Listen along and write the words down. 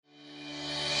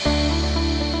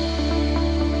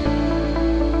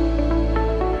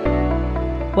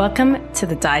Welcome to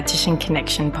the Dietitian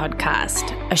Connection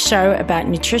podcast, a show about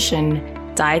nutrition,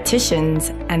 dietitians,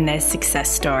 and their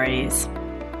success stories.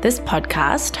 This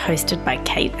podcast, hosted by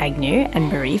Kate Agnew and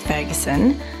Marie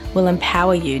Ferguson, will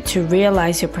empower you to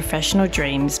realize your professional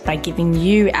dreams by giving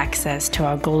you access to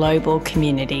our global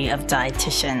community of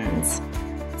dietitians.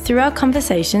 Through our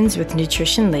conversations with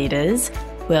nutrition leaders,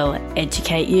 we'll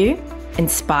educate you,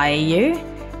 inspire you,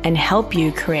 and help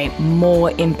you create more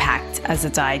impact as a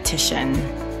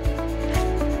dietitian.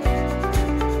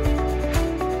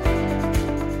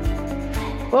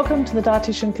 Welcome to the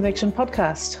Dietitian Connection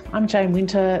podcast. I'm Jane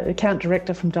Winter, Account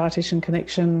Director from Dietitian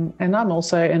Connection, and I'm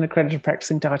also an accredited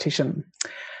practicing dietitian.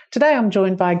 Today I'm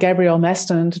joined by Gabrielle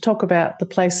Maston to talk about the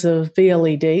place of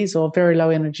VLEDs, or very low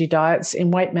energy diets,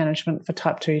 in weight management for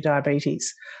type 2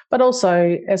 diabetes. But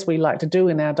also, as we like to do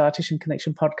in our Dietitian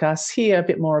Connection podcasts, hear a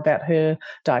bit more about her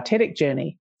dietetic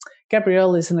journey.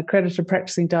 Gabrielle is an accredited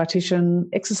practicing dietitian,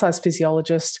 exercise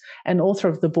physiologist, and author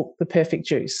of the book, The Perfect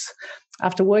Juice.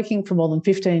 After working for more than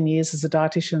 15 years as a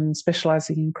dietitian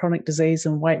specialising in chronic disease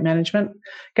and weight management,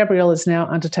 Gabrielle is now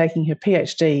undertaking her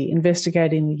PhD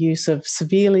investigating the use of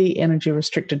severely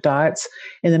energy-restricted diets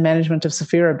in the management of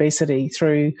severe obesity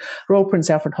through Royal Prince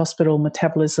Alfred Hospital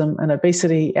Metabolism and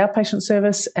Obesity Outpatient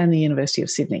Service and the University of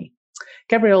Sydney.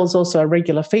 Gabrielle is also a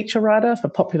regular feature writer for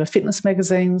popular fitness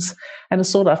magazines and a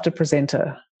sought-after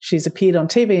presenter. She's appeared on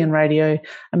TV and radio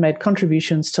and made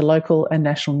contributions to local and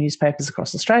national newspapers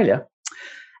across Australia.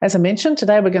 As I mentioned,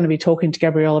 today we're going to be talking to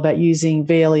Gabrielle about using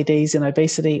VLEDs in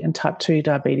obesity and type 2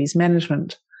 diabetes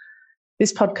management.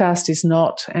 This podcast is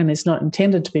not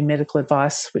intended to be medical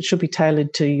advice, which should be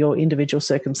tailored to your individual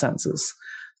circumstances.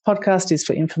 The podcast is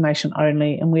for information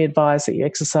only, and we advise that you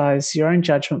exercise your own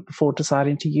judgment before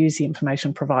deciding to use the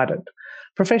information provided.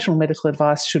 Professional medical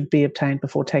advice should be obtained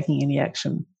before taking any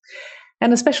action.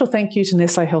 And a special thank you to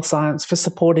Nestlé Health Science for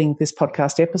supporting this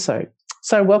podcast episode.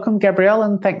 So welcome, Gabrielle,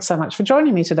 and thanks so much for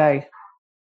joining me today.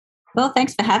 Well,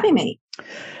 thanks for having me.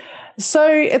 So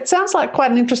it sounds like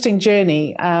quite an interesting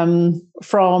journey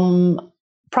from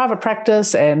private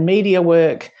practice and media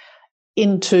work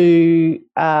into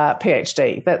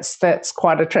PhD. That's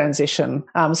quite a transition.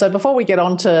 So before we get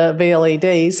on to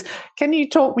VLEDs, can you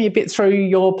talk me a bit through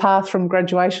your path from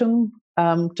graduation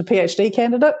to PhD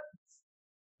candidate?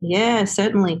 Yeah,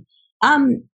 certainly.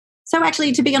 So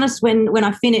actually, to be honest, when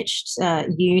I finished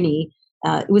uni,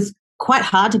 it was quite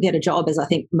hard to get a job, as I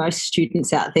think most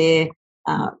students out there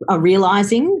are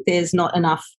realising. There's not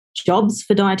enough jobs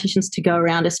for dietitians to go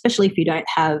around, especially if you don't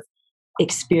have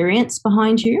experience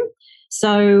behind you.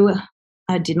 So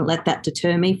I didn't let that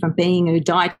deter me from being a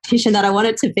dietitian that I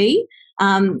wanted to be.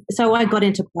 So I got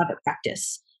into private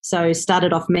practice. So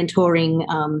started off mentoring.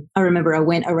 I remember I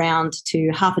went around to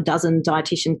half a dozen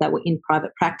dietitians that were in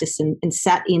private practice and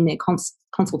sat in their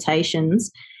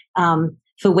consultations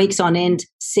for weeks on end,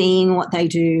 seeing what they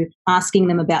do, asking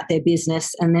them about their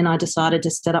business, and then I decided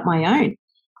to set up my own.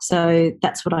 So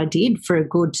that's what I did for a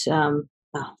good,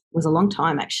 it was a long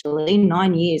time actually,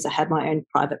 9 years I had my own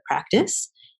private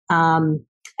practice.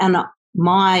 And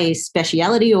my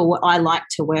speciality, or what I like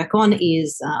to work on,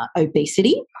 is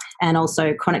obesity and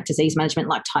also chronic disease management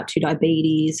like type 2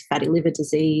 diabetes, fatty liver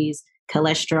disease,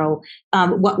 cholesterol,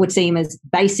 what would seem as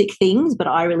basic things, but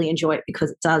I really enjoy it because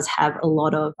it does have a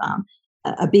lot of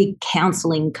a big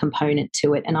counselling component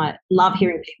to it. And I love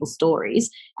hearing people's stories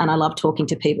and I love talking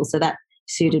to people, so that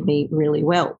suited me really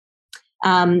well.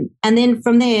 And then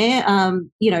from there,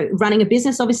 running a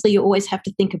business, obviously you always have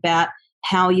to think about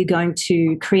how you're going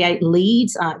to create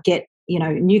leads, get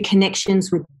new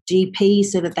connections with GPs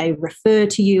so that they refer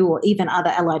to you, or even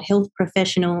other allied health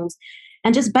professionals,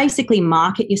 and just basically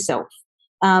market yourself.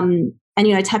 And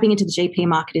tapping into the GP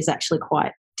market is actually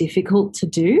quite difficult to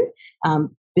do,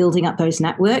 building up those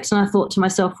networks. And I thought to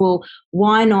myself, well,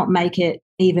 why not make it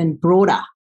even broader?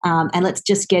 And let's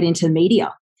just get into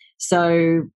media.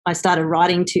 So I started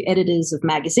writing to editors of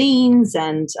magazines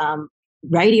and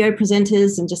radio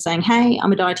presenters and just saying, hey,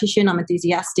 I'm a dietitian, I'm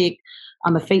enthusiastic,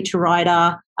 I'm a feature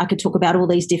writer, I could talk about all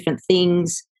these different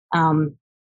things.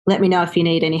 Let me know if you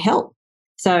need any help.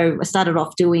 So I started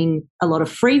off doing a lot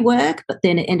of free work, but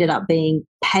then it ended up being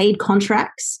paid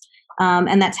contracts.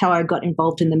 And that's how I got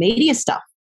involved in the media stuff.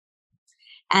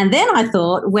 And then I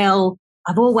thought, well,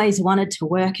 I've always wanted to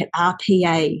work at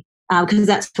RPA because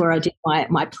that's where I did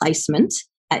my placement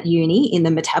at uni in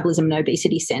the Metabolism and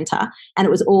Obesity Centre, and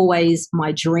it was always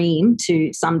my dream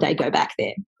to someday go back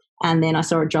there. And then I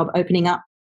saw a job opening up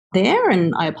there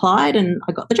and I applied and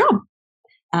I got the job.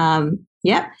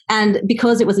 And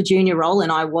because it was a junior role and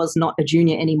I was not a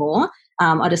junior anymore,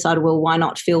 I decided, well, why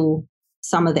not fill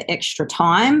some of the extra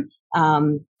time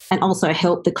and also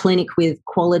help the clinic with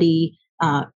quality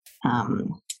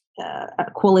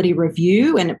quality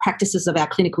review and practices of our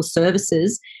clinical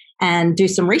services, and do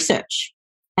some research.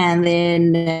 And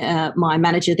then my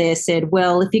manager there said,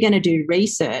 well, if you're going to do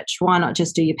research, why not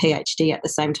just do your PhD at the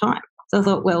same time? So I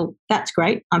thought, well, that's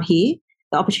great. I'm here.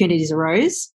 The opportunities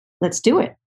arose. Let's do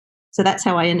it. So that's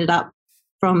how I ended up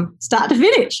from start to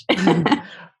finish.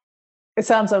 It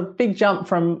sounds a big jump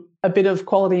from a bit of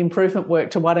quality improvement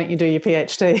work to why don't you do your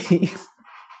PhD?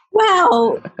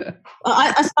 Well,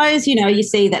 I suppose, you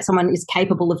see that someone is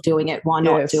capable of doing it. Why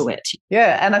not do it?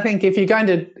 Yeah, and I think if you're going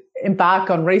to embark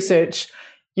on research,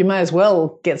 you may as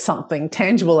well get something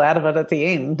tangible out of it at the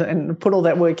end and put all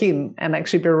that work in and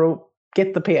actually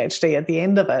get the PhD at the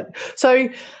end of it. So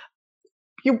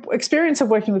your experience of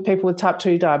working with people with type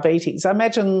 2 diabetes, I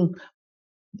imagine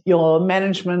your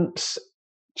management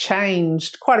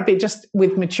changed quite a bit just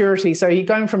with maturity. So you're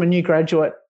going from a new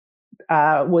graduate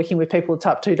working with people with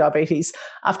type 2 diabetes.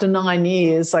 After 9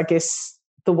 years, I guess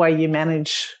the way you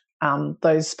manage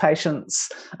those patients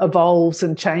evolves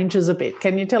and changes a bit.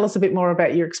 Can you tell us a bit more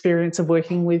about your experience of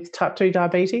working with type 2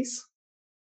 diabetes?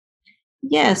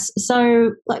 Yes.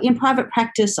 So in private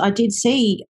practice, I did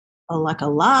see a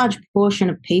large portion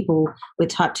of people with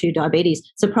type 2 diabetes,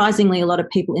 surprisingly a lot of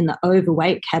people in the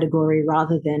overweight category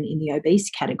rather than in the obese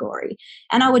category.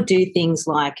 And I would do things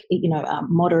like,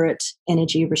 moderate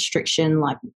energy restriction,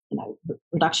 like,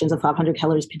 reductions of 500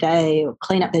 calories per day, or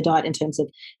clean up their diet in terms of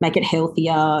make it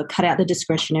healthier, cut out the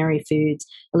discretionary foods,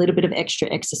 a little bit of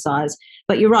extra exercise.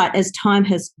 But you're right, as time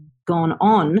has gone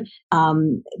on,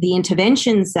 the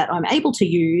interventions that I'm able to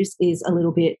use is a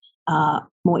little bit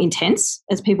more intense,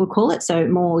 as people call it, so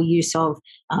more use of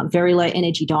very low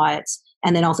energy diets.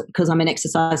 And then also, because I'm an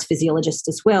exercise physiologist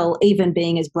as well, even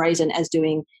being as brazen as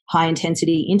doing high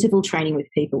intensity interval training with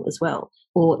people as well,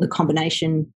 or the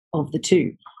combination of the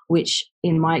two, which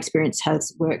in my experience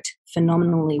has worked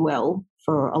phenomenally well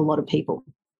for a lot of people.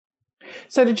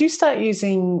 So did you start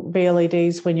using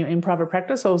VLEDs when you're in private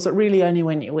practice, or was it really only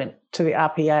when you went to the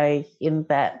RPA in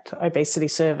that obesity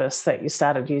service that you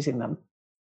started using them?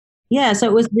 Yeah, so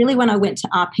it was really when I went to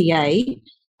RPA,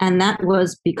 and that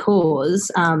was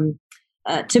because,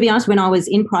 to be honest, when I was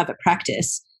in private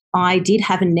practice, I did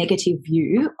have a negative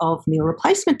view of meal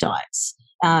replacement diets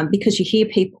because you hear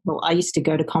people, I used to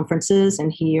go to conferences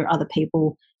and hear other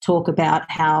people talk about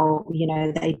how,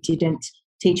 they didn't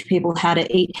teach people how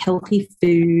to eat healthy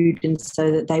food, and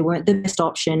so that they weren't the best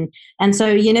option. And so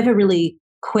you never really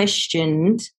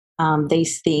questioned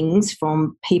these things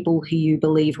from people who you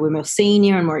believe were more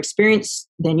senior and more experienced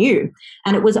than you.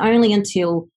 And it was only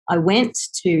until I went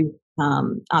to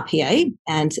RPA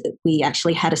and we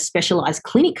actually had a specialised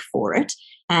clinic for it,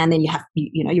 and then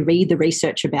you read the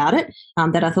research about it,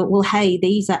 that I thought, well, hey,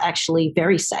 these are actually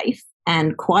very safe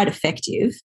and quite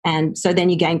effective. And so then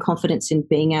you gain confidence in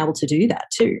being able to do that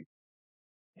too.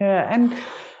 Yeah, and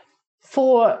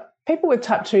for people with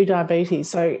type 2 diabetes,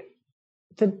 so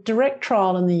the DIRECT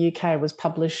trial in the UK was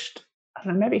published, I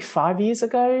don't know, maybe 5 years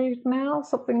ago now,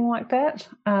 something like that.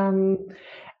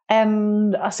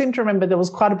 And I seem to remember there was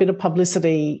quite a bit of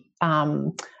publicity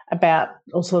about,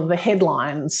 or sort of the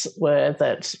headlines were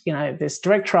that, this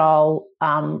DIRECT trial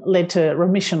led to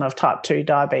remission of type 2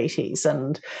 diabetes.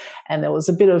 And there was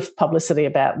a bit of publicity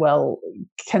about, well,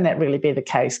 can that really be the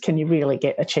case? Can you really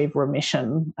achieve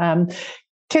remission?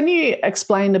 Can you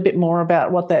explain a bit more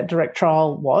about what that DIRECT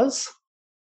trial was?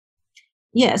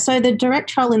 Yeah, so the DIRECT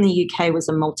trial in the UK was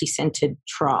a multi-centred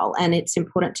trial, and it's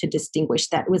important to distinguish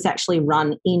that it was actually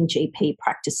run in GP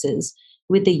practices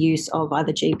with the use of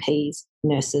either GPs,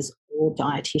 nurses or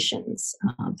dietitians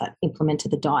that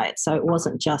implemented the diet. So it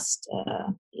wasn't just,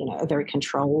 a very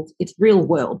controlled, it's real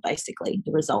world, basically,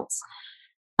 the results.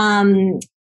 And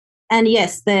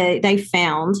yes, they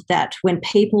found that when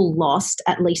people lost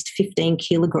at least 15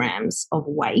 kilograms of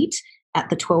weight at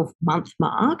the 12-month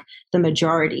mark, the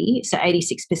majority, so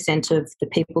 86% of the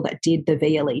people that did the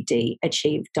VLED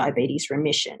achieved diabetes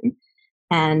remission.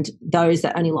 And those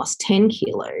that only lost 10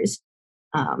 kilos,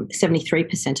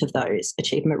 73% of those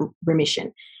achieved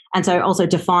remission. And so also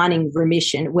defining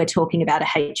remission, we're talking about a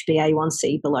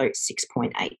HbA1c below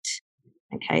 6.8,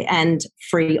 okay, and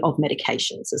free of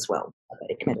medications as well,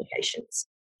 medications.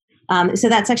 So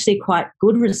that's actually quite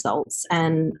good results,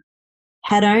 and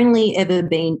had only ever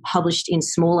been published in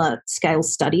smaller scale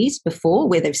studies before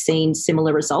where they've seen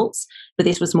similar results, but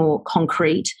this was more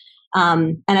concrete.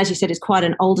 And as you said, it's quite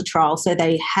an older trial, so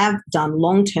they have done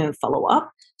long-term follow-up,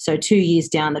 so 2 years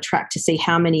down the track, to see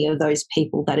how many of those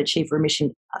people that achieve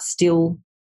remission are still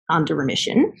under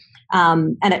remission.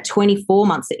 And at 24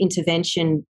 months, the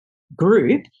intervention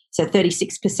group So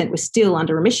 36% were still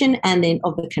under remission, and then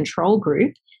of the control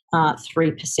group,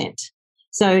 3%.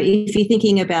 So if you're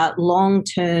thinking about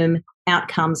long-term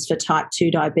outcomes for type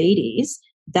 2 diabetes,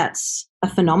 that's a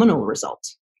phenomenal result.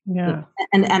 Yeah.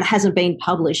 And hasn't been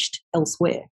published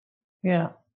elsewhere. Yeah,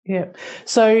 yeah.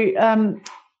 So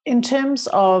in terms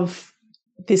of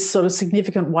this sort of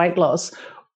significant weight loss,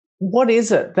 what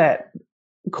is it that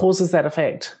causes that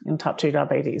effect in type 2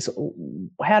 diabetes?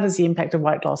 How does the impact of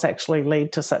weight loss actually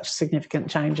lead to such significant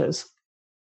changes?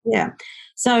 Yeah.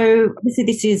 So obviously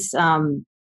this is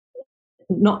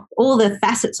not all the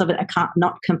facets of it are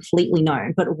not completely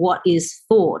known, but what is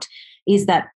thought is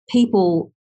that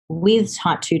people with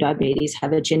type 2 diabetes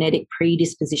have a genetic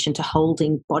predisposition to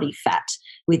holding body fat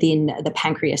within the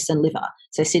pancreas and liver,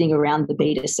 so sitting around the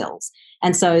beta cells.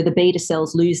 And so the beta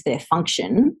cells lose their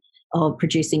function of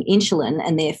producing insulin,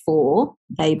 and therefore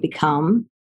they become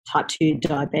type 2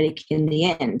 diabetic in the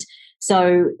end.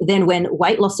 So then when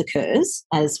weight loss occurs,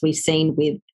 as we've seen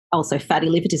with also fatty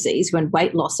liver disease, when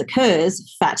weight loss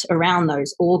occurs, fat around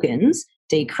those organs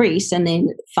decrease and then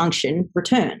function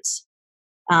returns.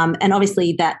 And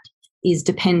obviously that is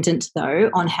dependent, though,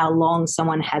 on how long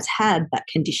someone has had that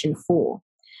condition for.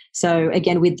 So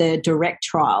again, with the DIRECT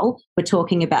trial, we're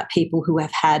talking about people who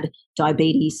have had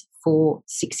diabetes for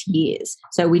 6 years.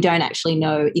 So we don't actually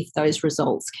know if those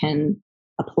results can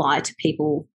apply to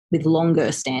people with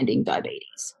longer standing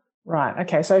diabetes. Right.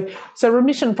 Okay. So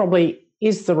remission probably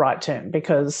is the right term,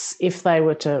 because if they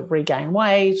were to regain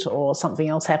weight or something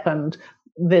else happened,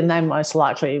 then they most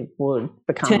likely would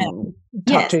become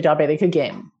type 2 diabetic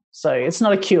again. So it's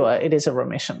not a cure, it is a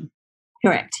remission.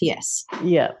 Correct, yes.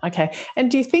 Yeah, okay. And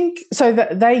do you think, so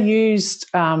that they used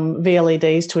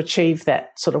VLEDs to achieve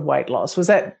that sort of weight loss? Was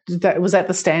that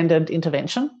the standard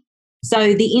intervention?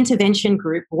 So the intervention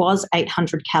group was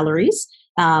 800 calories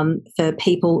for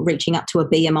people reaching up to a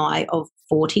BMI of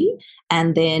 40,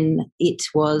 and then it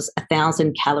was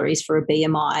 1,000 calories for a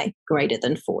BMI greater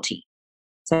than 40.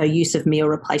 So use of meal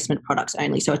replacement products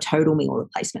only, so a total meal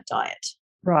replacement diet.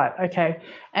 Right, okay.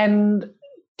 And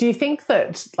do you think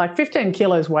that like 15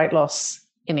 kilos weight loss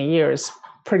in a year is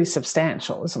pretty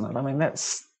substantial, isn't it? I mean,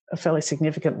 that's a fairly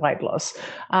significant weight loss.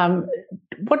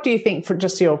 What do you think, for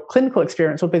just your clinical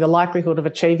experience, would be the likelihood of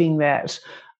achieving that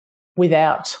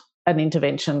without an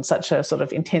intervention, such a sort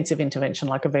of intensive intervention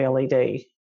like a VLED?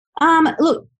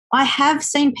 Look, I have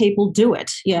seen people do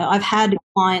it. Yeah, I've had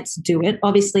clients do it.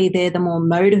 Obviously, they're the more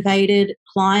motivated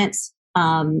clients.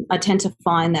 I tend to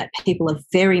find that people are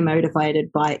very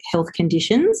motivated by health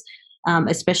conditions,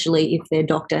 especially if their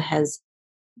doctor has,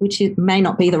 which may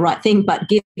not be the right thing, but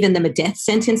given them a death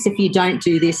sentence. If you don't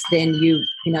do this, then you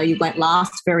won't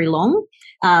last very long.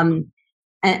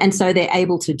 And so they're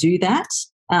able to do that.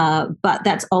 But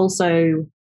that's also,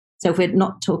 so if we're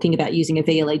not talking about using a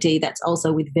VLED, that's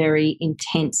also with very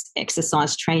intense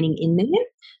exercise training in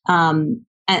there.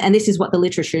 And this is what the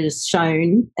literature has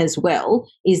shown as well,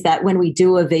 is that when we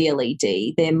do a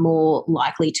VLED, they're more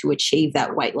likely to achieve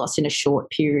that weight loss in a short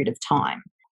period of time.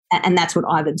 And that's what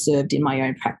I've observed in my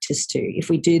own practice too. If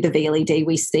we do the VLED,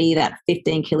 we see that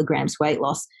 15 kilograms weight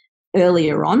loss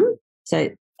earlier on. So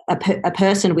a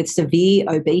person with severe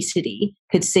obesity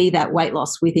could see that weight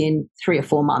loss within 3 or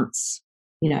 4 months,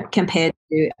 compared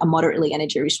to a moderately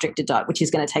energy restricted diet, which is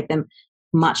going to take them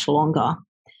much longer.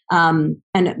 And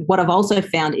what I've also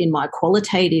found in my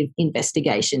qualitative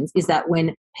investigations is that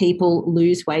when people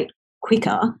lose weight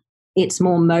quicker, it's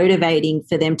more motivating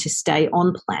for them to stay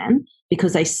on plan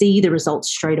because they see the results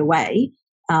straight away.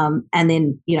 And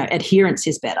then, adherence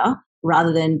is better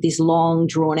rather than this long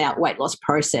drawn out weight loss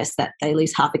process that they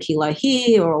lose half a kilo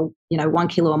here or, 1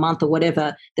 kilo a month or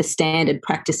whatever the standard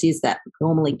practice is that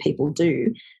normally people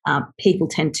do. People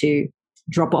tend to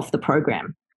drop off the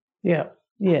program. Yeah.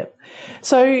 Yeah.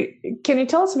 So can you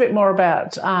tell us a bit more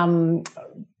about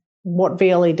what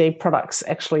VLED products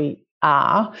actually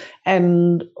are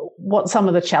and what some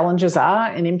of the challenges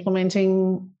are in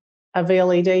implementing a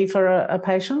VLED for a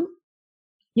patient?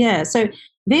 Yeah. So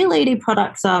VLED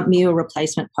products are meal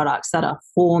replacement products that are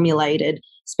formulated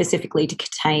specifically to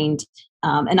contain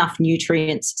enough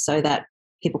nutrients so that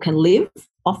people can live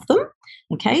off them.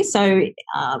 Okay. So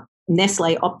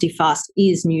Nestle Optifast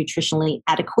is nutritionally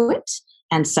adequate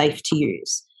and safe to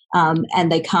use.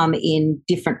 And they come in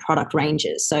different product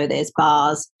ranges. So there's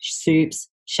bars, soups,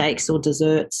 shakes or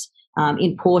desserts,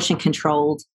 in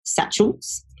portion-controlled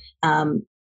satchels,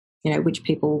 which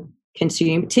people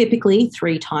consume typically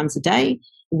 3 times a day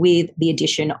with the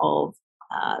addition of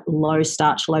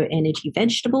low-starch, low-energy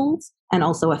vegetables and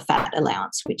also a fat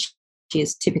allowance, which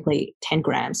is typically 10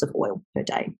 grams of oil per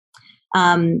day.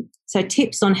 So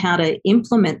tips on how to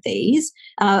implement these.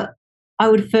 I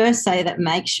would first say that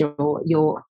make sure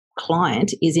your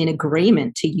client is in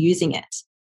agreement to using it.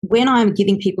 When I'm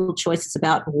giving people choices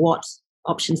about what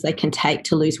options they can take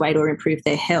to lose weight or improve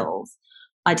their health,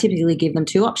 I typically give them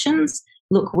two options.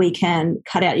 Look, we can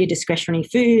cut out your discretionary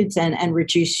foods and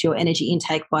reduce your energy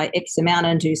intake by X amount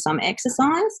and do some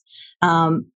exercise.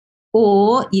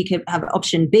 Or you could have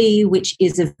option B, which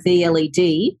is a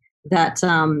VLED that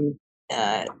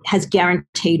has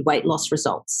guaranteed weight loss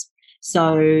results.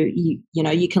 So,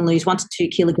 you can lose 1 to 2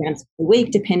 kilograms per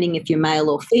week, depending if you're male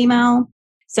or female.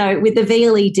 So with the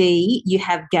VLED, you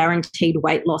have guaranteed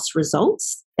weight loss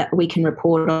results that we can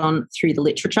report on through the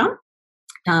literature.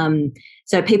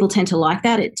 So people tend to like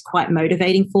that. It's quite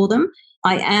motivating for them.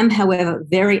 I am, however,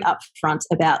 very upfront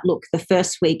about, look, the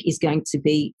first week is going to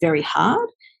be very hard.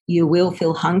 You will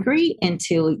feel hungry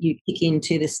until you kick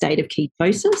into the state of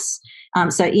ketosis.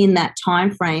 So in that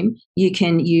time frame, you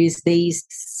can use these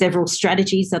several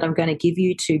strategies that I'm going to give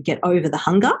you to get over the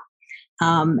hunger.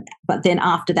 But then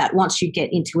after that, once you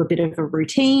get into a bit of a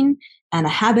routine and a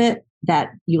habit,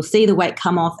 that you'll see the weight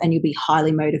come off and you'll be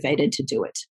highly motivated to do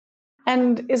it.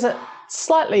 And is it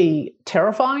slightly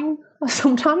terrifying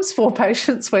sometimes for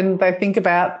patients when they think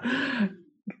about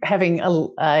having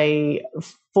a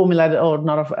formulated or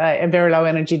not a very low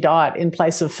energy diet in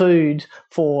place of food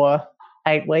for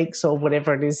 8 weeks or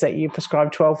whatever it is that you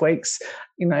prescribe 12 weeks?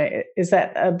 Is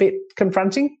that a bit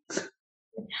confronting?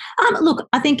 Look,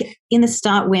 I think in the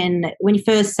start when you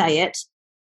first say it,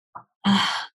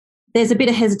 there's a bit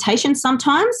of hesitation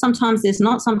sometimes. Sometimes there's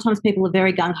not. Sometimes people are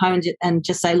very gung-ho and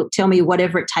just say, look, tell me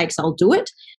whatever it takes, I'll do it.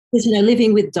 Because,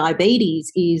 living with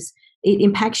diabetes it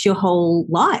impacts your whole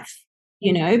life.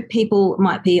 People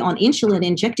might be on insulin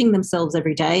injecting themselves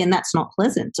every day, and that's not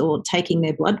pleasant, or taking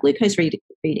their blood glucose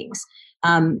readings.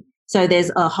 So there's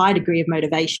a high degree of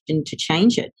motivation to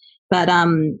change it. But,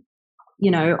 on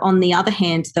the other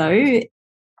hand, though,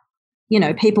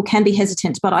 people can be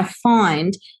hesitant, but I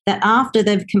find that after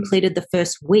they've completed the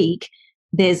first week,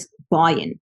 there's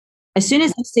buy-in. As soon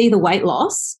as they see the weight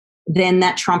loss, then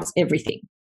that trumps everything.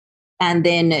 And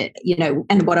then,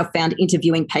 and what I've found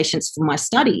interviewing patients for my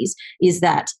studies is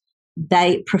that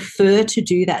they prefer to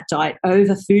do that diet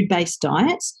over food-based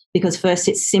diets because first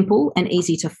it's simple and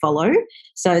easy to follow.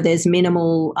 So there's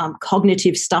minimal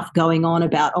cognitive stuff going on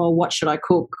about, what should I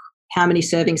cook? How many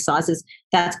serving sizes?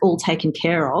 That's all taken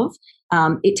care of.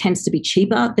 It tends to be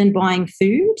cheaper than buying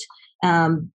food,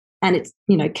 and it's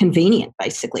convenient.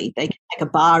 Basically, they can take a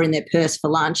bar in their purse for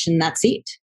lunch, and that's it.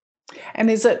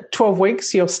 And is it 12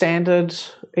 weeks your standard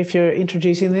if you're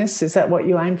introducing this? Is that what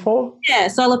you aim for? Yeah.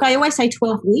 So look, I always say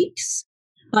 12 weeks,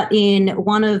 but in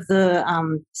one of the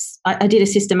I did a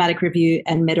systematic review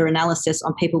and meta-analysis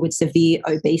on people with severe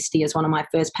obesity as one of my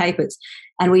first papers,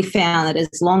 and we found that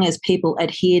as long as people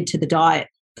adhered to the diet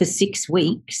for 6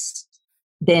 weeks,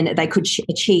 then they could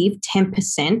achieve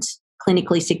 10%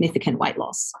 clinically significant weight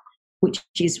loss, which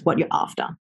is what you're after.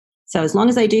 So as long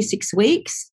as they do 6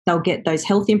 weeks, they'll get those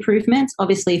health improvements.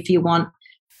 Obviously, if you want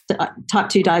type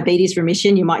 2 diabetes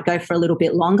remission, you might go for a little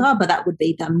bit longer, but that would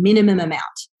be the minimum amount.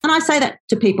 And I say that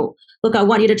to people. Look, I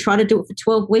want you to try to do it for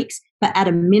 12 weeks, but at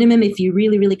a minimum, if you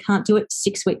really, really can't do it,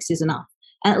 6 weeks is enough.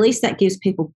 And at least that gives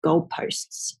people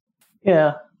goalposts.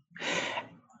 Yeah.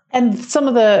 And some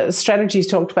of the strategies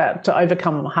talked about to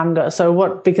overcome hunger.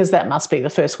 So because that must be the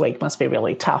first week must be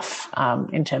really tough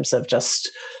in terms of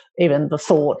just even the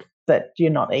thought that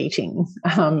you're not eating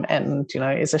and,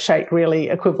 is a shake really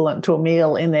equivalent to a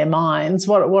meal in their minds?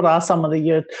 What are some of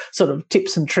your sort of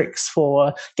tips and tricks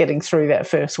for getting through that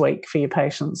first week for your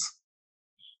patients?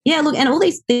 Yeah, look, and all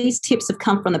these tips have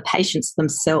come from the patients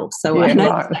themselves. So yeah, I know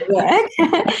right. they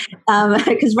work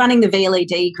because running the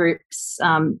VLED groups,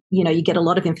 you get a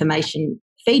lot of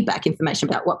feedback information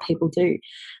about what people do.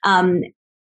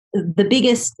 The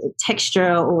biggest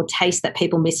texture or taste that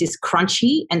people miss is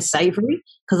crunchy and savoury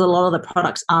because a lot of the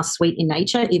products are sweet in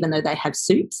nature, even though they have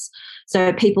soups.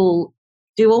 So people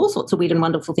do all sorts of weird and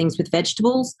wonderful things with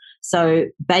vegetables. So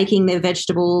baking their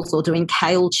vegetables or doing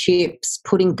kale chips,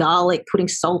 putting garlic, putting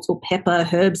salt or pepper,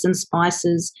 herbs and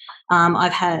spices.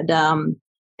 I've had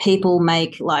people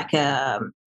make like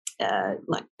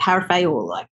parfait or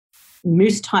like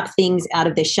mousse type things out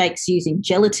of their shakes using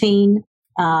gelatine.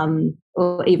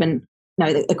 Or even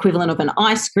the equivalent of an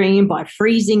ice cream by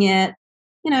freezing it,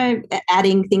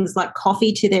 adding things like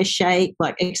coffee to their shake,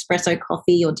 like espresso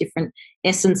coffee or different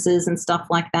essences and stuff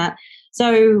like that.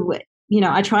 So,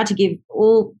 I try to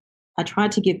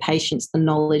give patients the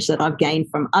knowledge that I've gained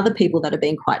from other people that have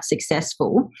been quite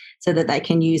successful so that they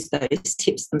can use those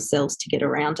tips themselves to get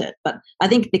around it. But I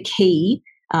think the key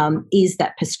is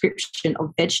that prescription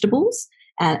of vegetables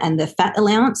and the fat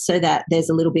allowance, so that there's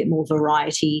a little bit more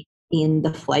variety in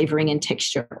the flavouring and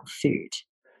texture of food.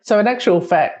 So in actual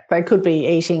fact, they could be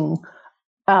eating,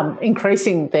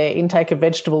 increasing their intake of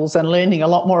vegetables and learning a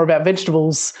lot more about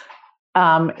vegetables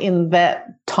in that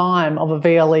time of a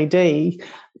VLED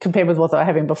compared with what they were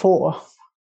having before.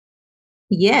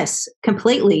 Yes,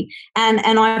 completely. And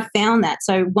I found that.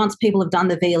 So once people have done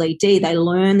the VLED, they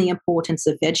learn the importance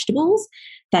of vegetables.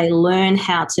 They learn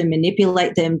how to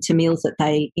manipulate them to meals that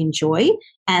they enjoy.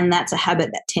 And that's a habit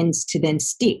that tends to then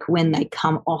stick when they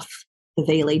come off the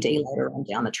VLED later on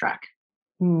down the track.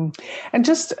 And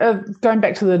just going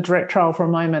back to the direct trial for a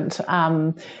moment.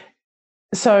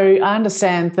 So I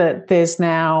understand that there's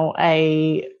now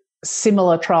a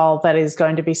similar trial that is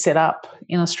going to be set up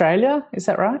in Australia. Is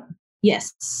that right?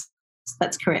 Yes,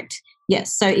 that's correct.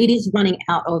 Yes, so it is running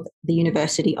out of the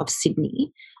University of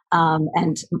Sydney,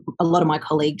 and a lot of my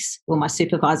colleagues, well, my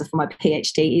supervisor for my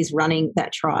PhD is running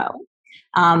that trial,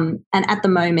 and at the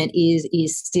moment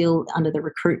is still under the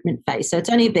recruitment phase. So it's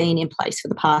only been in place for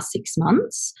the past 6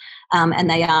 months, and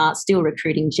they are still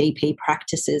recruiting GP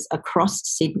practices across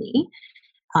Sydney,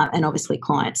 and obviously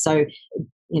clients. So,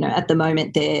 at the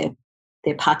moment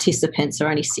their participants are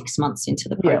only 6 months into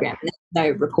the program. There's no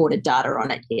reported data on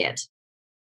it yet.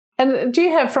 And do you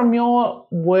have, from your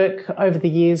work over the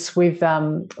years with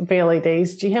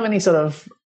VLEDs, do you have any sort of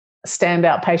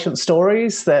standout patient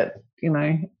stories that,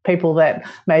 people that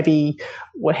maybe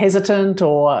were hesitant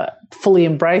or fully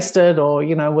embraced it, or,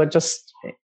 were just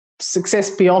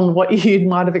success beyond what you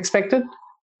might have expected?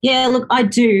 Yeah, look, I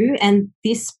do. And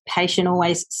this patient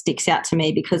always sticks out to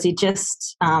me because it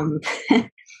just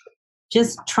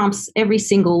trumps every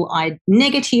single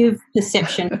negative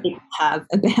perception people have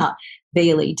about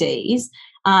VLEDs.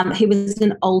 He was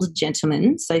an older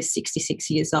gentleman, so 66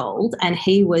 years old, and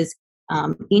he was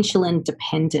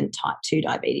insulin-dependent type 2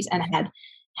 diabetes and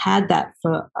had that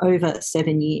for over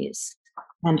 7 years,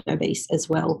 and obese as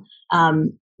well,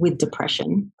 with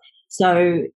depression.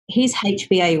 So his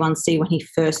HbA1c when he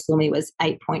first saw me was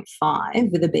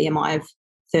 8.5 with a BMI of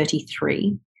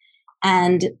 33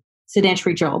 and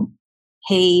sedentary job.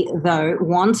 He, though,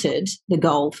 wanted the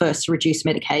goal first to reduce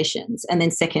medications and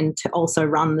then second to also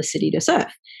run the City to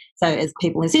Surf. So as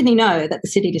people in Sydney know, that the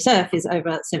City to Surf is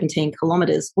over 17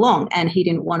 kilometres long, and he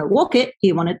didn't want to walk it,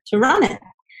 he wanted to run it.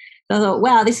 So I thought,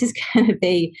 wow, this is going to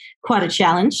be quite a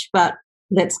challenge, but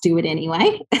let's do it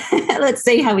anyway. Let's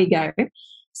see how we go.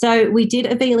 So we did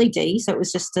a VLED, so it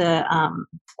was just a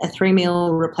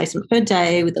 3-meal replacement per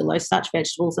day with the low-starch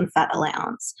vegetables and fat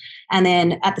allowance. And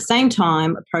then at the same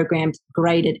time, a programmed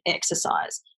graded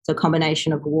exercise, so a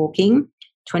combination of walking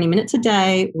 20 minutes a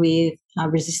day with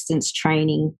resistance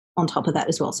training on top of that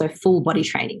as well, so full body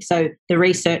training. So the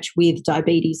research with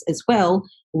diabetes as well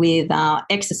with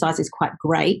exercise is quite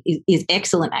great, is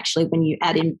excellent actually when you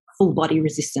add in full body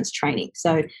resistance training.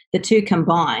 So the two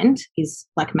combined is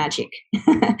like magic.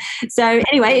 So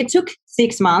anyway, it took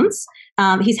 6 months.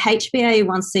 His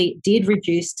HbA1c did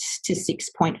reduce to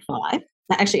 6.5.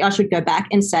 Actually, I should go back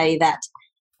and say that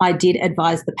I did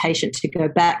advise the patient to go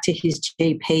back to his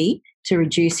GP to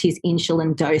reduce his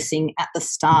insulin dosing at the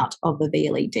start of the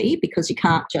VLED, because you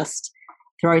can't just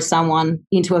throw someone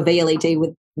into a VLED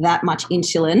with that much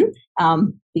insulin,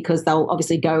 because they'll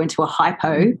obviously go into a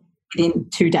hypo within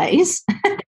 2 days.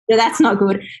 So that's not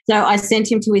good. So I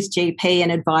sent him to his GP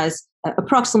and advised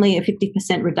approximately a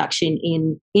 50% reduction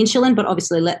in insulin, but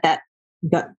obviously let the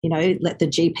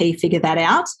GP figure that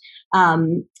out.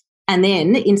 And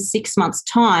then in 6 months'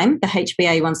 time, the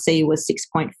HbA1c was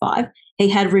 6.5. He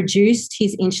had reduced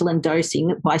his insulin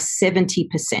dosing by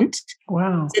 70%.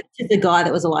 Wow. So this is a guy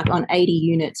that was like on 80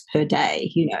 units per day,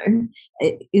 He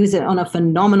was on a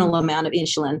phenomenal amount of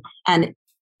insulin. And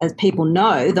as people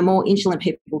know, the more insulin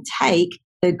people take,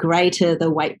 the greater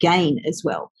the weight gain as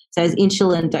well. So as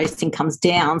insulin dosing comes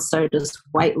down, so does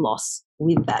weight loss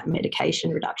with that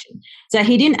medication reduction. So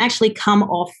he didn't actually come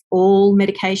off all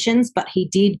medications, but he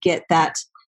did get that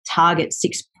target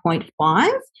 6.5,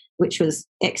 which was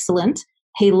excellent.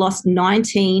 He lost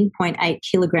 19.8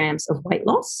 kilograms of weight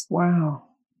loss. Wow.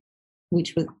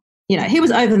 Which was, he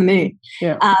was over the moon.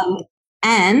 Yeah.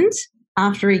 And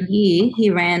after a year, he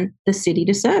ran the City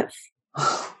to Surf.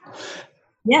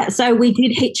 Yeah, so we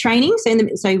did HIIT training.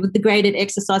 So with the graded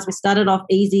exercise, we started off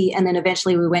easy, and then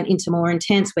eventually we went into more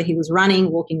intense, where he was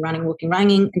running, walking,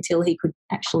 until he could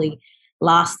actually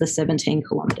last the 17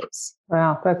 kilometres.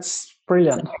 Wow, that's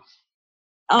brilliant.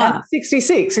 Oh, and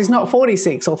 66, he's not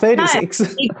 46 or 36. No,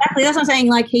 exactly, that's what I'm saying.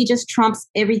 Like, he just trumps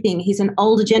everything. He's an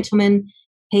older gentleman.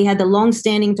 He had the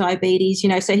long-standing diabetes,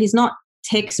 so he's not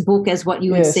textbook as what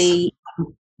you would see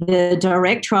the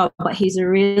direct trial, but he's a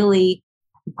really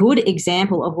good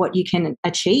example of what you can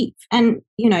achieve. And,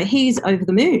 he's over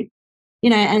the moon,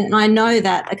 and I know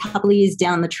that a couple of years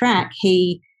down the track,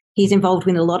 he's involved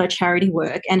with a lot of charity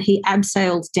work, and he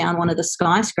abseiled down one of the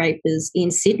skyscrapers in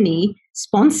Sydney,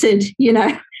 sponsored,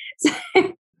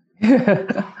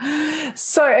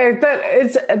 So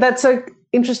that's a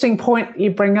interesting point you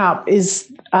bring up,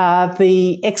 is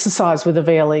the exercise with a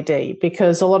VLED,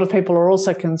 because a lot of people are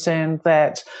also concerned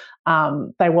that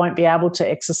they won't be able to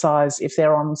exercise if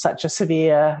they're on such a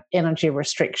severe energy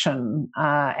restriction,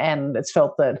 and it's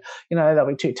felt that they'll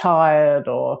be too tired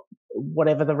or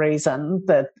whatever the reason,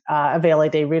 that a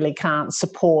VLED really can't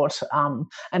support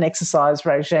an exercise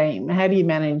regime. How do you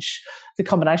manage the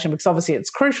combination? Because obviously it's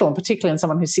crucial, and particularly in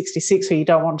someone who's 66 who you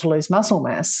don't want to lose muscle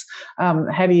mass.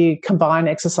 How do you combine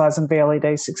exercise and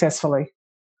VLED successfully?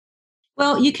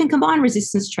 Well, you can combine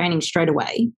resistance training straight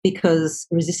away, because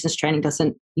resistance training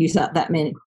doesn't use up that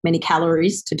many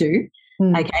calories to do.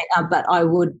 Okay, but I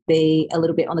would be a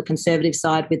little bit on the conservative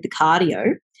side with the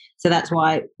cardio. So that's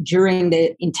why during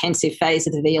the intensive phase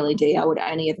of the VLED, I would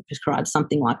only ever prescribe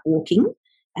something like walking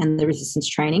and the resistance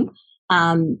training.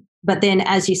 But then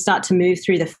as you start to move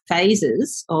through the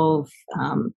phases of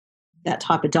that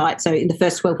type of diet, so in the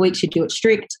first 12 weeks, you do it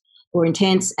strict or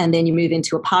intense, and then you move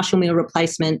into a partial meal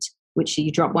replacement, which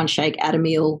you drop one shake, add a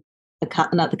meal.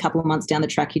 Another couple of months down the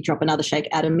track, you drop another shake,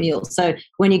 add a meal. So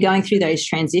when you're going through those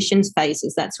transitions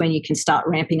phases, that's when you can start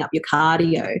ramping up your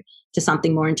cardio to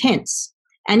something more intense.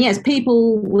 And yes,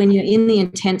 people, when you're in the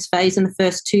intense phase in the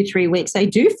first 2-3 weeks, they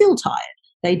do feel tired.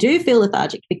 They do feel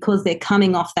lethargic because they're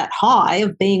coming off that high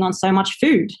of being on so much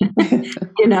food,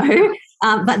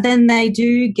 but then they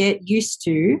do get used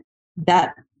to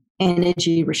that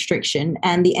energy restriction,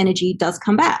 and the energy does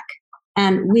come back.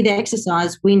 And with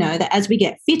exercise, we know that as we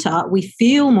get fitter, we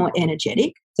feel more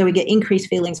energetic. So we get increased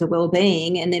feelings of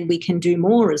well-being, and then we can do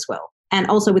more as well. And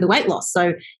also with the weight loss.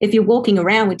 So if you're walking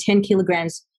around with 10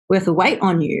 kilograms worth of weight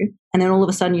on you, and then all of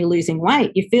a sudden you're losing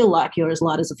weight, you feel like you're as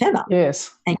light as a feather. Yes.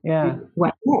 And you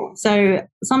weigh more. So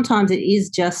sometimes it is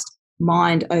just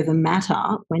mind over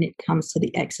matter when it comes to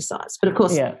the exercise. But of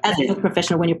course, as a health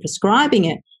professional, when you're prescribing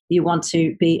it, you want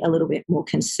to be a little bit more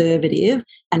conservative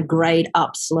and grade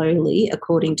up slowly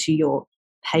according to your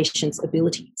patient's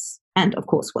abilities and, of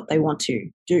course, what they want to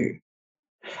do.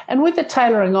 And with the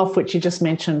tailoring off, which you just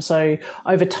mentioned, so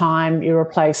over time you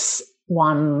replace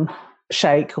one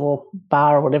shake or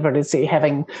bar or whatever it is that you're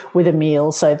having with a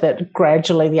meal, so that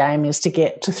gradually the aim is to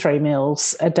get to 3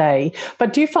 meals a day.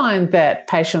 But do you find that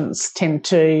patients tend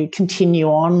to continue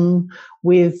on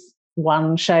with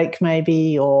one shake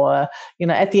maybe, or,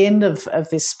 at the end of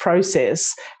this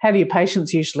process, how do your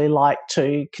patients usually like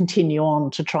to continue on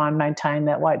to try and maintain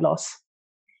that weight loss?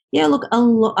 Yeah, look,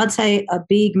 I'd say a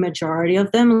big majority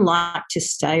of them like to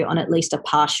stay on at least a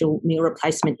partial meal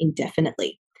replacement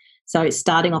indefinitely. So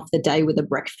starting off the day with a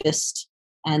breakfast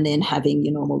and then having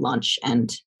your normal lunch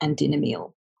and dinner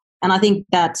meal. And I think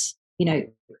that,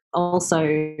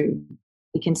 also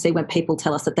we can see when people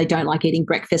tell us that they don't like eating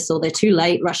breakfast or they're too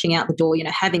late rushing out the door,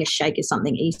 having a shake is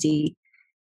something easy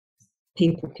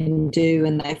people can do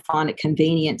and they find it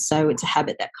convenient. So it's a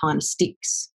habit that kind of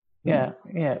sticks. Yeah.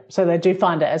 So they do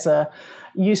find it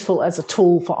useful as a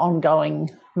tool for ongoing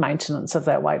maintenance of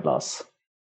that weight loss.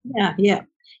 Yeah.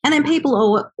 And then people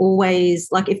are always,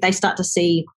 like, if they start to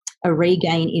see a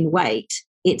regain in weight,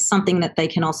 it's something that they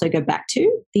can also go back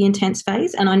to, the intense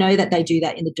phase. And I know that they do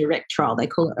that in the direct trial. They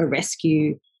call it a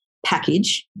rescue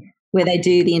package, where they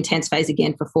do the intense phase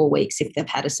again for 4 weeks if they've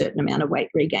had a certain amount of weight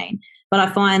regain. But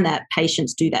I find that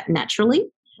patients do that naturally.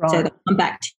 Right. So they'll come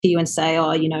back to you and say,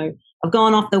 I've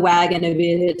gone off the wagon a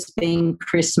bit. It's been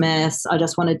Christmas. I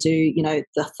just want to do,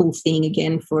 the full thing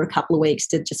again for a couple of weeks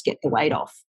to just get the weight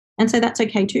off. And so that's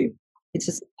okay too. It's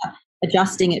just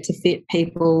adjusting it to fit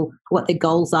people, what their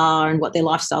goals are and what their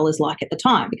lifestyle is like at the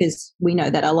time, because we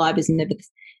know that our lives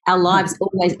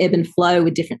always ebb and flow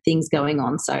with different things going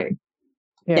on. So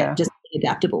just be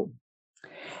adaptable.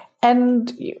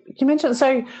 And you mentioned,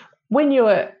 so when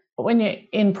you're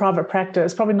in private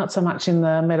practice, probably not so much in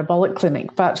the metabolic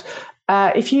clinic, but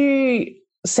if you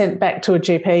sent back to a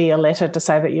GP a letter to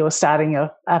say that you were starting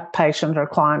a patient or a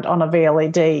client on a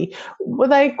VLED, were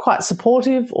they quite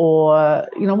supportive, or,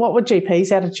 what were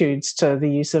GPs' attitudes to the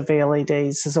use of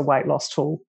VLEDs as a weight loss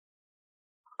tool?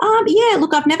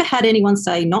 Look, I've never had anyone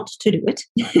say not to do it.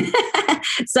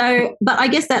 But I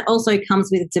guess that also comes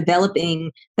with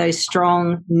developing those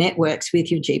strong networks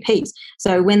with your GPs.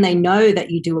 So when they know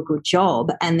that you do a good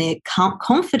job and they're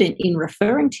confident in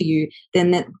referring to you,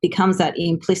 then that becomes that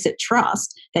implicit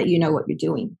trust that you know what you're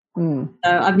doing. So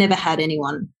I've never had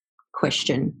anyone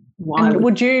question why. And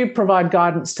would you provide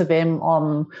guidance to them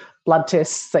on blood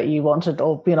tests that you wanted,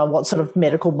 or what sort of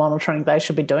medical monitoring they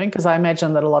should be doing? Because I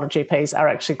imagine that a lot of GPs are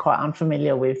actually quite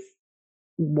unfamiliar with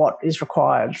what is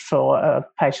required for a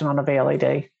patient on a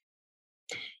VLED.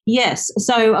 Yes.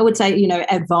 So I would say,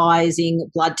 advising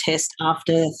blood test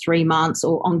after 3 months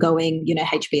or ongoing,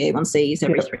 HbA1cs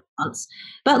every 3 months.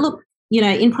 But look,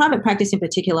 in private practice in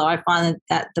particular, I find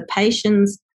that the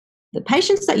patients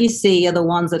that you see are the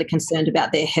ones that are concerned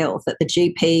about their health, that the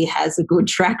GP has a good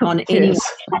track on anyway.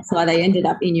 That's why they ended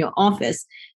up in your office.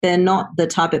 They're not the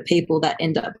type of people that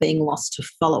end up being lost to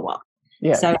follow-up.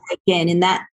 Yeah. So again, in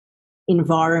that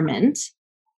environment,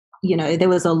 there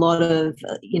was a lot of,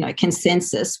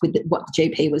 consensus with what the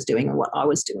GP was doing and what I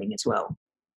was doing as well.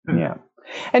 Yeah.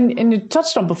 And you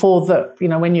touched on before that,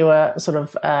 when you were sort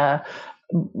of a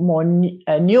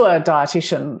newer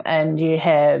dietitian and you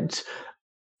had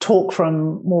talk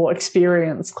from more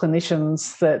experienced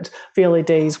clinicians that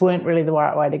VLEDs weren't really the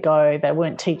right way to go. They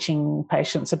weren't teaching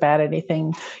patients about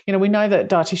anything. We know that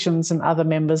dietitians and other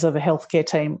members of the healthcare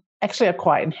team actually are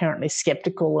quite inherently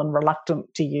sceptical and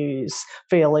reluctant to use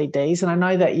VLEDs. And I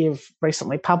know that you've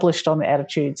recently published on the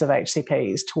attitudes of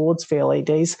HCPs towards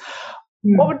VLEDs.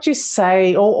 What would you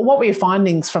say, or what were your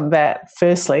findings from that,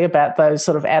 firstly, about those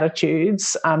sort of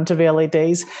attitudes to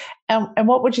VLEDs? And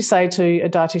what would you say to a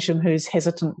dietitian who's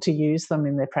hesitant to use them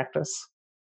in their practice?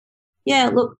 Yeah,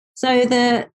 look, so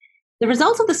the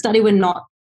results of the study were not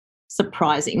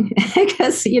surprising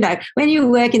because, when you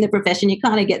work in the profession, you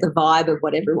kind of get the vibe of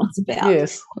what everyone's about.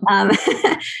 Yes.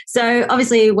 So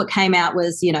obviously what came out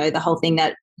was, the whole thing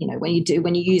that, when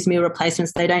you use meal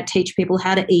replacements, they don't teach people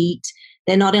how to eat.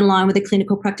 They're not in line with the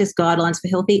clinical practice guidelines for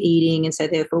healthy eating, and so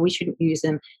therefore we shouldn't use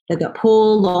them. They've got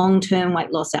poor long-term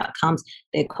weight loss outcomes.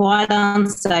 They're quite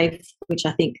unsafe, which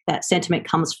I think that sentiment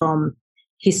comes from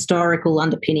historical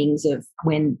underpinnings of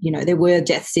when, there were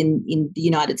deaths in the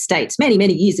United States many,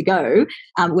 many years ago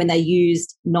when they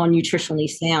used non-nutritionally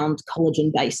sound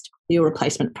collagen-based meal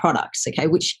replacement products,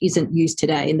 which isn't used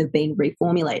today and they've been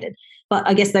reformulated. But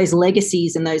I guess those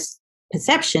legacies and those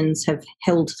perceptions have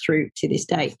held through to this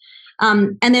day.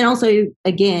 And then also,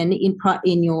 again,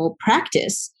 in your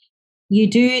practice, you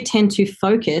do tend to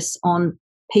focus on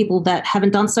people that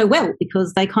haven't done so well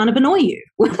because they kind of annoy you.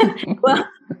 Well,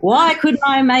 why couldn't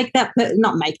I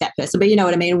not make that person, but you know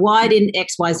what I mean? Why didn't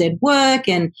XYZ work?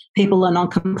 And people are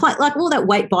non-compliant, like all that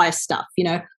weight bias stuff,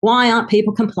 why aren't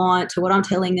people compliant to what I'm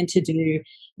telling them to do,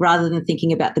 rather than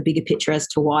thinking about the bigger picture as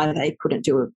to why they couldn't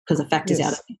do it because the factor's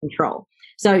out of control.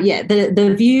 So, yeah,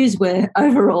 the views were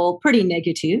overall pretty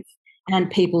negative, and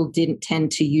people didn't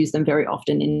tend to use them very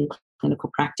often in clinical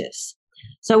practice.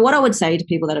 So what I would say to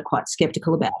people that are quite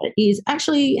skeptical about it is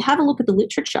actually have a look at the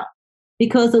literature,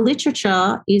 because the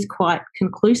literature is quite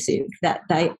conclusive that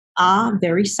they are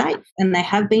very safe, and they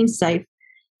have been safe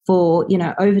for,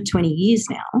 over 20 years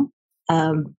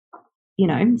now.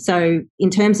 So in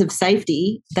terms of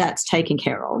safety, that's taken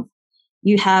care of.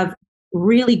 You have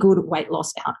really good weight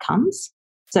loss outcomes.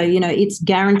 So, it's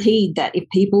guaranteed that if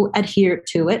people adhere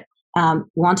to it,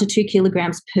 1 to 2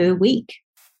 kilograms per week,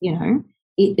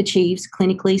 it achieves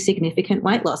clinically significant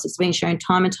weight loss. It's been shown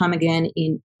time and time again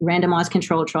in randomized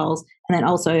controlled trials, and then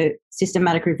also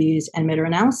systematic reviews and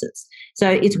meta-analysis. So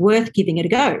it's worth giving it a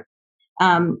go.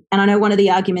 And I know one of the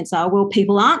arguments are, well,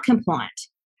 people aren't compliant.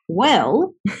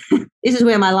 Well, this is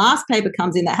where my last paper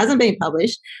comes in that hasn't been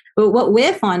published. But what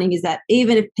we're finding is that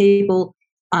even if people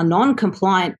are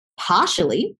non-compliant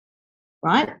partially,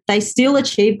 right, they still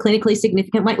achieve clinically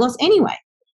significant weight loss anyway.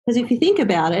 Because if you think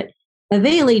about it, a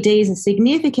VLED is a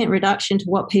significant reduction to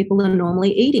what people are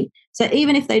normally eating. So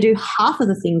even if they do half of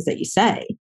the things that you say,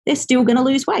 they're still going to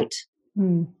lose weight.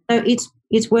 So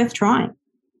it's worth trying.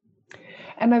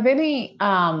 And are there any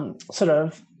sort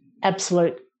of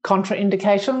absolute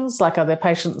contraindications? Like, are there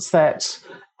patients that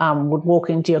would walk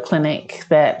into your clinic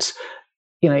that,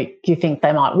 you think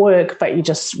they might work, but you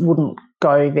just wouldn't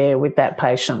go there with that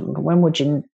patient? When would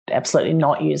you absolutely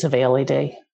not use a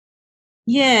VLED?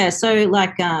 Yeah, so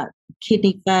like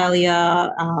kidney failure,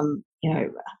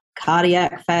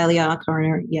 cardiac failure,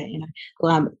 coronary,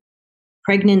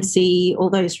 pregnancy, all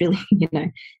those really,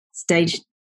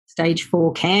 stage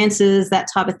 4 cancers, that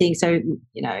type of thing. So,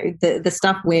 the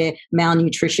stuff where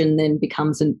malnutrition then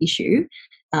becomes an issue.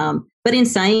 But in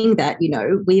saying that,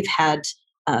 we've had,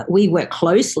 we work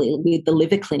closely with the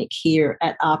liver clinic here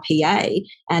at RPA,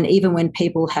 and even when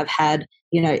people have had,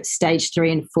 stage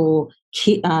 3 and 4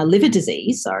 liver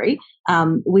disease,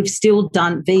 we've still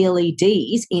done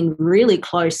VLEDs in really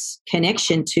close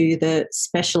connection to the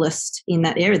specialist in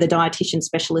that area, the dietitian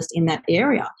specialist in that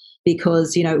area,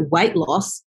 because, weight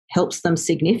loss helps them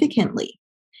significantly.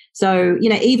 So,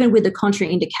 even with the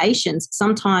contraindications,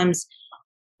 sometimes,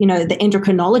 the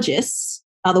endocrinologists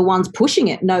are the ones pushing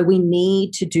it. No, we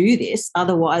need to do this,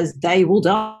 otherwise they will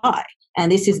die.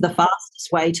 And this is the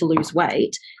fastest way to lose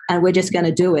weight. And we're just going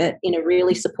to do it in a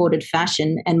really supported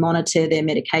fashion and monitor their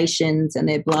medications and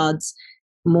their bloods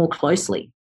more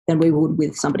closely than we would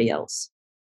with somebody else.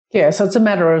 Yeah, so it's a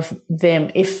matter of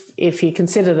them, if you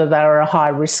consider that they were a high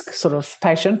risk sort of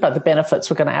patient, but the benefits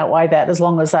were going to outweigh that, as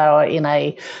long as they were in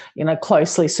a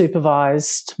closely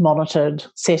supervised, monitored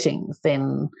setting,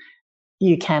 then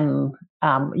you can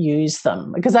use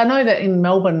them. Because I know that in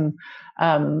Melbourne,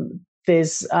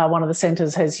 there's one of the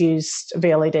centres has used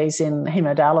VLEDs in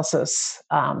hemodialysis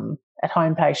at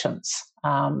home patients,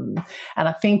 and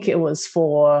I think it was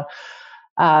for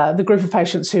the group of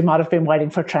patients who might have been waiting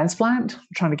for a transplant,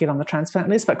 trying to get on the transplant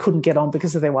list, but couldn't get on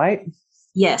because of their weight.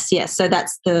 Yes. So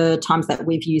that's the times that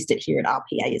we've used it here at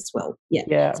RPA as well.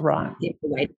 Yeah, right.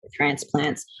 Waiting for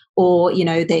transplants, or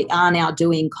they are now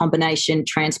doing combination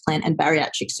transplant and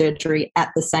bariatric surgery at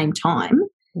the same time.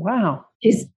 Wow.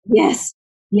 Yes.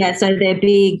 Yeah. So they're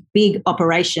big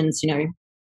operations,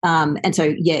 and so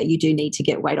you do need to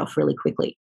get weight off really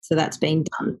quickly. So that's been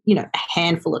done, a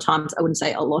handful of times. I wouldn't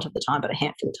say a lot of the time, but a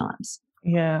handful of times.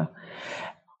 Yeah.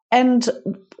 And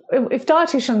if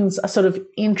dietitians are sort of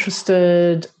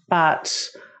interested but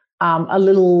a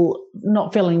little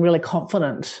not feeling really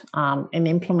confident in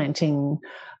implementing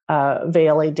a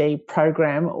VLED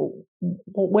program,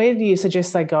 where do you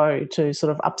suggest they go to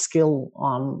sort of upskill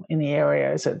in the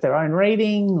area? Is it their own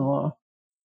reading or?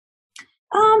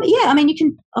 You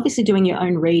can obviously doing your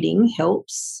own reading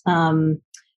helps.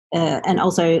 And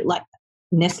also like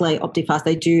Nestle Optifast,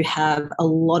 they do have a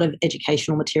lot of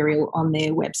educational material on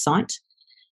their website.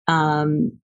 A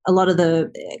lot of the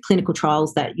clinical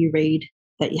trials that you read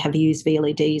that you have used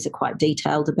VLEDs are quite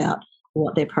detailed about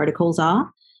what their protocols are.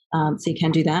 So you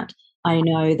can do that. I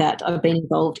know that I've been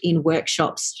involved in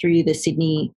workshops through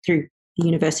the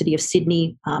University of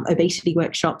Sydney, obesity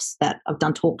workshops that I've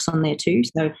done talks on there too.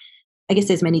 So I guess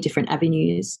there's many different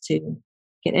avenues to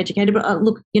get educated. But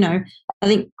look, I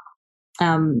think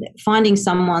finding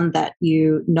someone that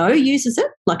uses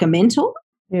it, like a mentor,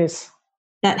 yes,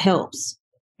 that helps.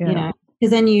 Yeah.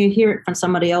 Because then you hear it from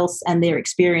somebody else and their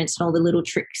experience and all the little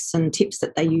tricks and tips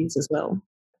that they use as well.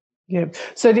 Yeah.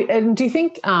 So, do you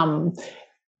think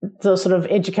the sort of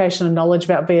education and knowledge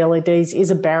about VLEDs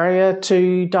is a barrier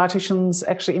to dietitians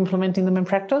actually implementing them in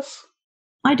practice?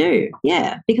 I do,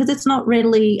 yeah, because it's not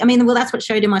readily. That's what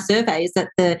showed in my survey, is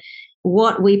that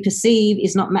what we perceive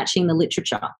is not matching the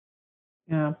literature.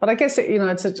 Yeah, but I guess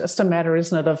it's just a matter,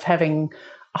 isn't it, of having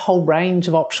a whole range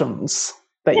of options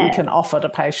that you can offer to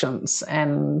patients.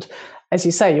 And as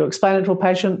you say, you explain it to a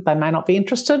patient, they may not be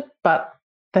interested, but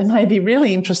they may be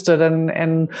really interested,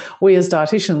 and we as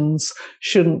dietitians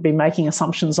shouldn't be making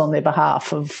assumptions on their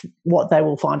behalf of what they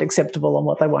will find acceptable and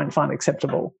what they won't find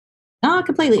acceptable. Oh,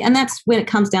 completely. And that's when it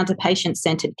comes down to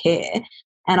patient-centered care.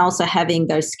 And also having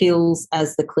those skills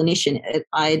as the clinician.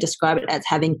 I describe it as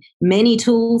having many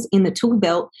tools in the tool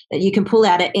belt that you can pull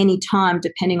out at any time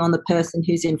depending on the person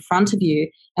who's in front of you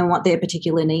and what their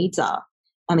particular needs are.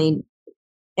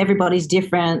 Everybody's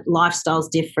different, lifestyle's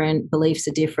different, beliefs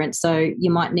are different. So you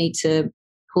might need to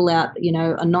pull out,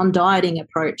 a non-dieting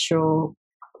approach or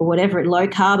whatever, a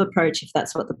low-carb approach if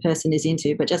that's what the person is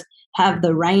into, but just have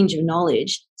the range of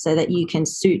knowledge so that you can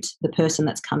suit the person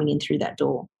that's coming in through that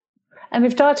door. And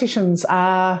if dietitians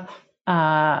are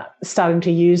starting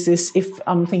to use this, if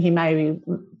I'm thinking maybe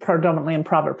predominantly in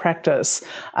private practice,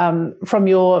 from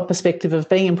your perspective of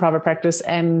being in private practice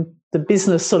and the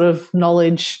business sort of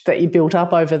knowledge that you built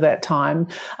up over that time,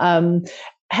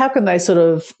 how can they sort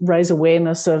of raise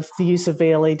awareness of the use of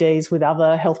VLEDs with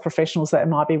other health professionals that they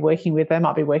might be working with? They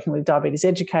might be working with diabetes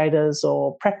educators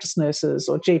or practice nurses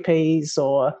or GPs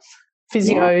or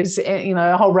physios,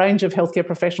 a whole range of healthcare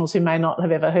professionals who may not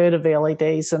have ever heard of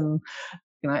VLEDs and,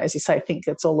 as you say, think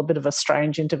it's all a bit of a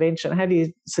strange intervention. How do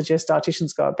you suggest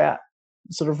dietitians go about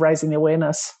sort of raising the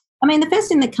awareness? The first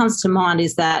thing that comes to mind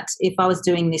is that if I was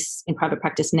doing this in private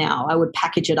practice now, I would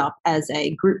package it up as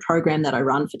a group program that I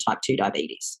run for type 2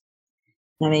 diabetes.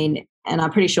 And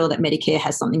I'm pretty sure that Medicare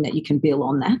has something that you can bill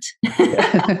on that.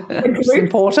 It's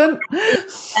important.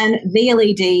 And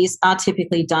VLEDs are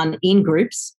typically done in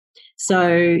groups.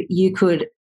 So you could,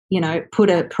 put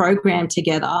a program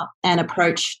together and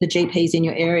approach the GPs in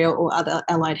your area or other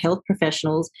allied health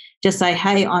professionals. Just say,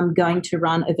 hey, I'm going to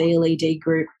run a VLED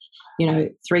group,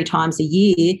 3 times a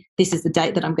year. This is the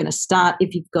date that I'm going to start.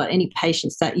 If you've got any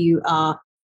patients that you are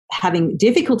having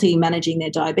difficulty managing their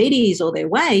diabetes or their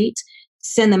weight,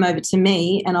 send them over to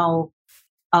me and I'll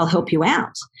I'll help you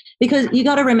out. Because you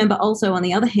got to remember also, on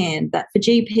the other hand, that for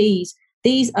GPs,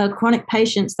 these are chronic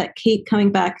patients that keep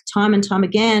coming back time and time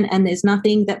again, and there's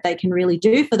nothing that they can really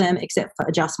do for them except for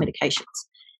adjust medications.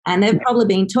 And they've probably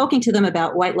been talking to them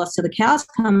about weight loss till the cows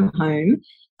come home,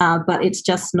 but it's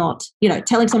just not,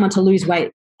 telling someone to lose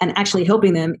weight and actually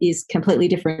helping them is completely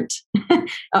different.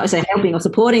 I say helping or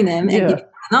supporting them and giving them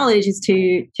knowledge is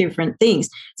two different things.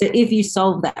 So if you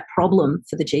solve that problem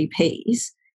for the GPs,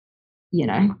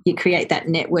 you create that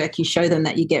network, you show them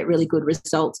that you get really good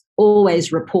results,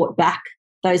 always report back.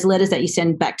 Those letters that you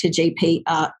send back to GP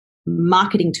are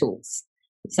marketing tools.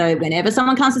 So whenever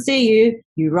someone comes to see you,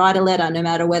 you write a letter, no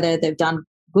matter whether they've done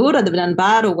good or they've done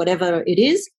bad or whatever it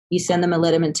is, you send them a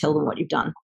letter and tell them what you've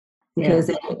done.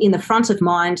 Because in the front of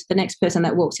mind, the next person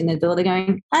that walks in the door, they're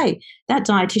going, hey, that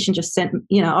dietitian just sent,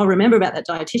 I'll remember about that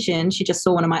dietitian. She just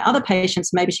saw one of my other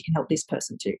patients. Maybe she can help this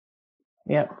person too.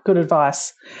 Yeah, good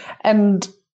advice. And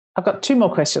I've got two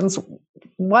more questions.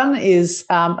 One is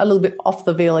a little bit off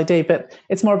the VLED, but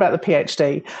it's more about the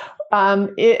PhD.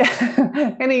 Any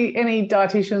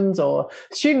dietitians or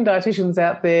student dietitians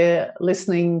out there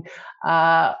listening,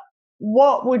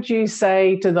 what would you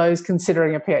say to those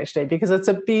considering a PhD? Because it's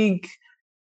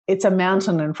a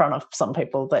mountain in front of some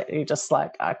people that you're just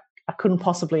like, I couldn't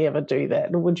possibly ever do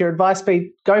that. Would your advice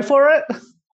be go for it?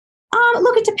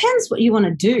 Look, it depends what you want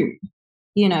to do.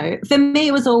 For me,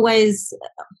 it was always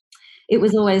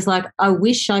like, I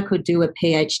wish I could do a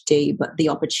PhD, but the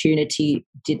opportunity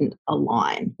didn't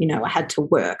align. I had to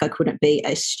work. I couldn't be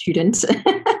a student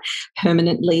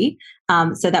permanently.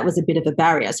 So that was a bit of a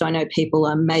barrier. So I know people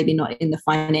are maybe not in the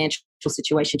financial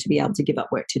situation to be able to give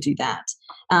up work to do that.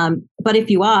 But if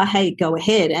you are, hey, go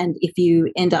ahead. And if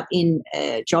you end up in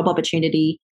a job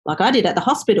opportunity like I did at the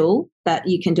hospital, that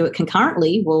you can do it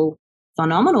concurrently, well,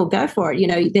 phenomenal, go for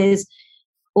it. There's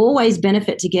always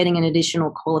benefit to getting an additional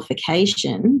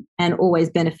qualification and always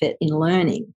benefit in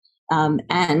learning.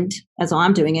 And as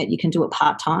I'm doing it, you can do it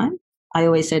part-time. I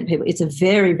always say to people, it's a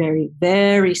very, very,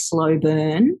 very slow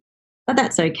burn, but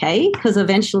that's okay because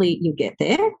eventually you'll get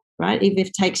there, right? If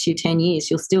it takes you 10 years,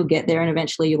 you'll still get there and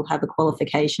eventually you'll have a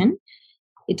qualification.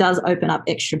 It does open up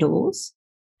extra doors.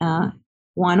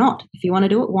 Why not? If you want to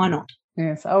do it, why not?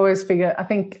 Yes, I always figure, I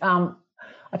think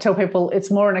I tell people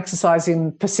it's more an exercise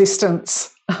in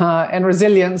persistence and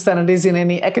resilience than it is in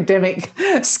any academic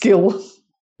skill.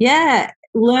 Yeah,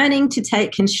 learning to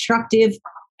take constructive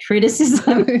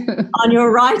criticism on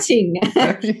your writing.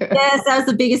 Yes, that was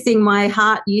the biggest thing. My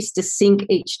heart used to sink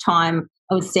each time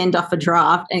I would send off a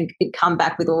draft and it'd come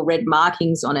back with all red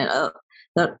markings on it.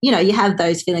 You have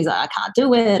those feelings like, I can't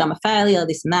do it, I'm a failure,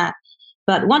 this and that.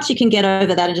 But once you can get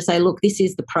over that and just say, look, this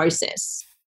is the process.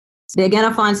 They're going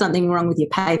to find something wrong with your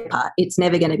paper. It's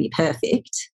never going to be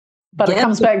perfect. But it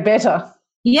comes back better.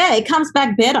 Yeah, it comes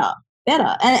back better.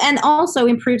 And also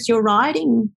improves your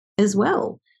writing as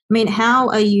well. I mean,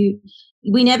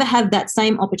 we never have that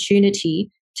same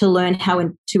opportunity to learn how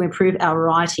to improve our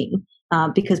writing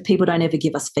because people don't ever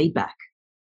give us feedback.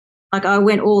 Like I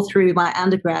went all through my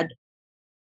undergrad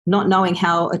not knowing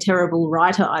how a terrible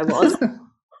writer I was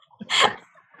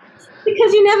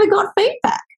because you never got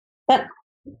feedback. But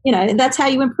that's how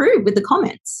you improve with the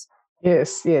comments.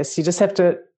 Yes. You just have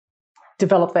to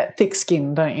develop that thick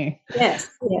skin, don't you? Yes,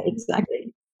 yeah,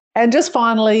 exactly. And just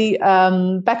finally,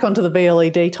 back onto the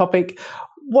VLED topic,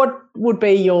 what would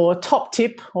be your top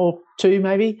tip, or two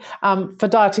maybe, for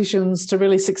dietitians to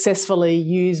really successfully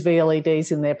use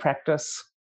VLEDs in their practice?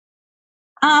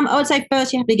 I would say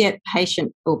first you have to get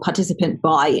patient or participant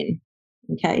buy-in,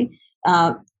 okay?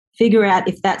 Figure out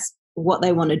if that's what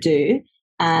they want to do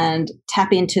and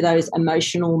tap into those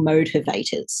emotional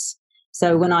motivators.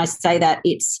 So when I say that,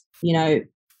 it's,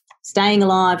 staying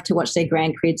alive to watch their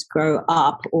grandkids grow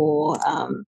up or,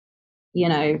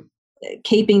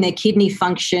 keeping their kidney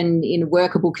function in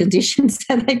workable conditions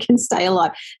so they can stay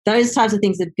alive. Those types of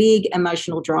things are big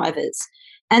emotional drivers.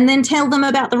 And then tell them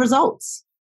about the results,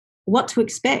 what to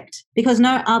expect, because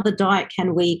no other diet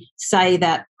can we say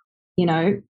that,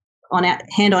 on our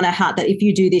hand on our heart, that if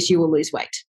you do this, you will lose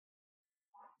weight.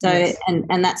 So, yes.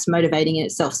 and that's motivating in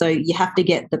itself. So you have to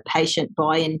get the patient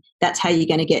buy-in. That's how you're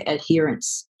going to get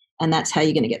adherence, and that's how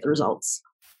you're going to get the results.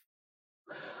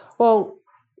 Well,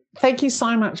 thank you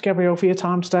so much, Gabrielle, for your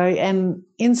time today and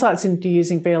insights into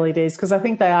using VLEDs, because I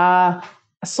think they are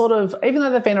sort of, even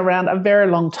though they've been around a very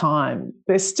long time,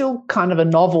 they're still kind of a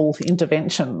novel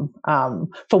intervention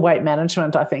for weight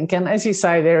management, I think. And as you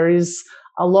say, there is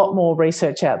a lot more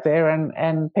research out there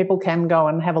and people can go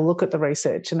and have a look at the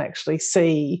research and actually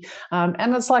see.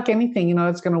 And it's like anything,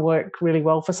 it's going to work really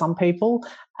well for some people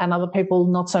and other people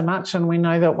not so much. And we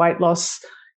know that weight loss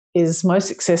is most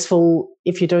successful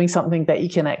if you're doing something that you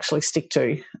can actually stick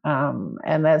to,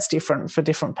 and that's different for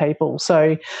different people.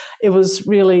 So it was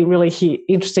really, really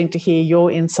interesting to hear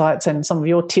your insights and some of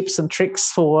your tips and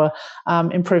tricks for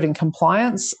improving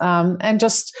compliance, and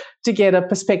just to get a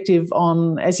perspective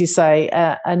on, as you say,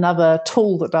 another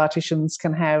tool that dietitians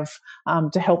can have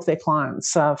to help their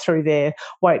clients through their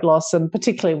weight loss, and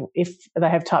particularly if they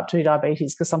have type 2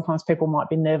 diabetes, because sometimes people might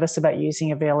be nervous about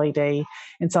using a VLED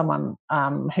in someone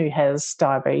who has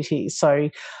diabetes. So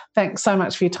thanks so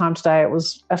much for your time today. It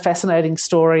was a fascinating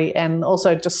story, and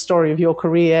also just a story of your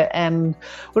career. And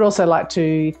we'd also like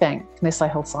to thank Nestlé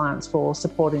Health Science for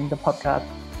supporting the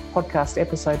podcast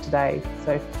episode today.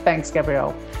 So thanks,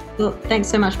 Gabrielle. Well, thanks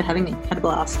so much for having me. Had a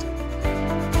blast.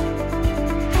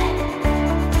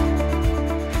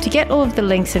 To get all of the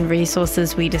links and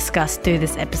resources we discussed through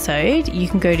this episode, you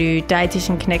can go to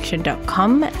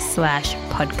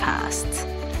dietitianconnection.com/podcasts.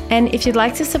 And if you'd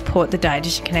like to support the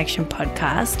Dietitian Connection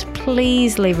podcast,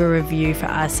 please leave a review for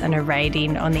us and a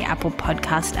rating on the Apple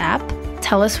Podcast app.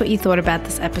 Tell us what you thought about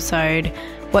this episode,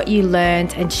 what you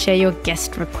learned, and share your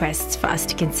guest requests for us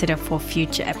to consider for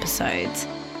future episodes.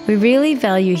 We really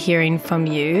value hearing from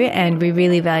you, and we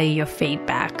really value your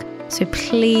feedback. So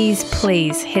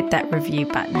please hit that review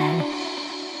button.